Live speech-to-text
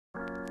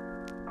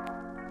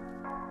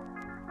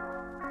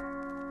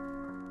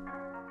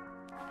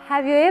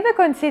Have you ever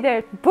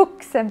considered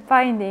books and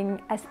binding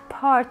as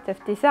part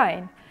of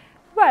design?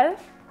 Well,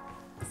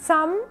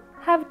 some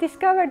have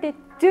discovered it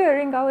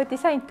during our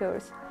design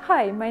tours.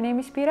 Hi, my name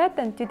is Piret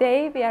and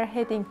today we are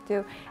heading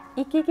to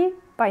IKIGI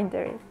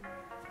Bindery.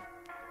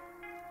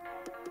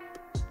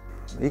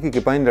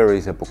 IKIGI Bindery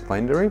is a book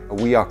bindery.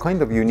 We are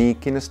kind of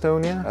unique in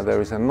Estonia.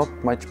 There is not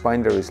much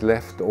binderies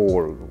left,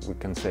 or we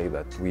can say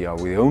that we are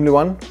the only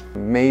one.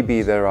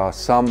 Maybe there are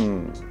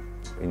some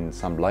in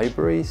some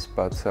libraries,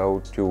 but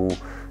so to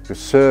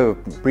serve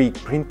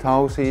print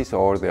houses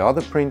or the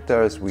other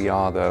printers, we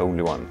are the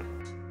only one.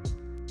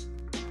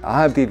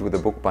 I have dealt with the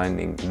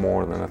bookbinding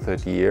more than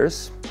 30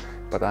 years,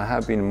 but I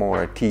have been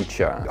more a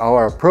teacher.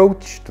 Our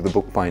approach to the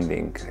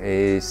bookbinding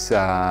is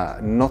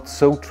not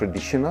so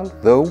traditional,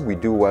 though we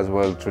do as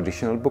well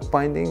traditional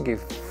bookbinding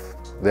if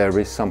there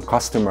is some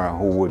customer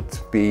who would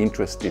be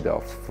interested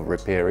of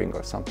repairing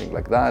or something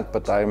like that.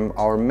 But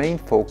our main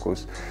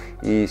focus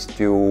is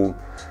to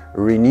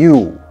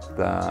renew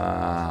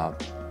the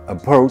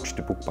approach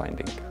to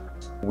bookbinding.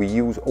 We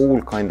use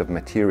all kinds of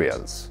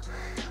materials,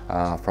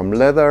 from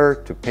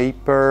leather to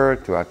paper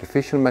to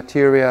artificial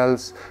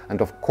materials,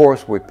 and of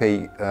course we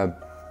pay a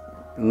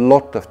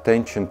lot of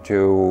attention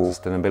to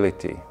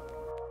sustainability.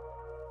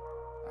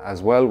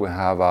 As well, we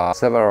have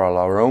several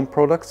our own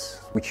products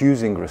which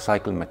using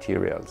recycled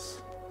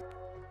materials.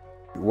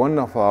 One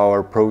of our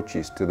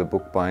approaches to the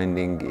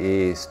bookbinding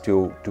is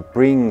to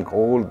bring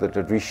all the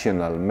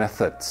traditional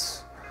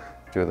methods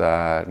to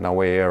the now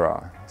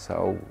era.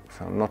 So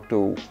not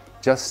to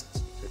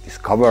just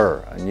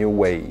discover new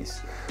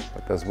ways,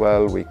 but as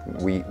well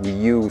we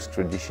use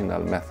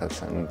traditional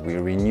methods and we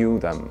renew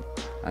them.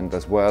 And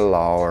as well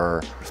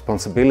our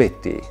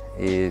responsibility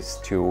is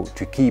to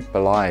keep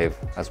alive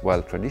as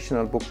well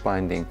traditional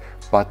bookbinding,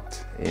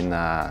 but in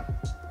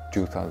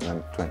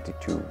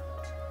 2022.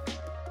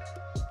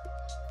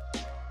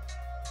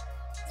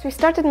 We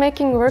started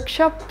making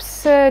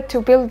workshops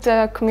to build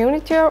a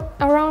community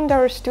around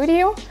our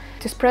studio,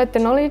 to spread the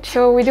knowledge.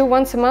 So we do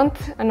once a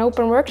month an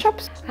open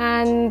workshops,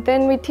 and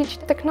then we teach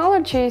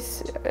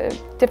technologies,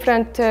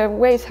 different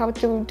ways how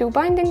to do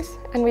bindings,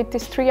 and with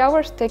these 3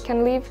 hours they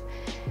can leave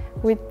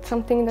with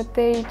something that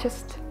they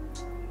just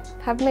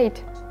have made.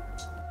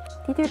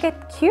 Did you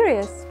get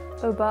curious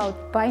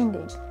about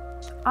binding?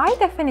 I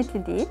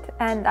definitely did,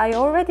 and I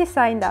already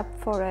signed up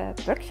for a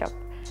workshop.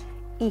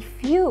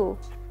 If you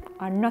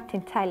are not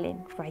in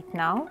Tallinn right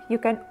now, you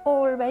can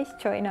always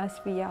join us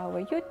via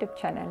our YouTube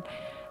channel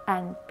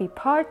and be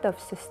part of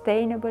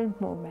sustainable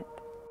movement.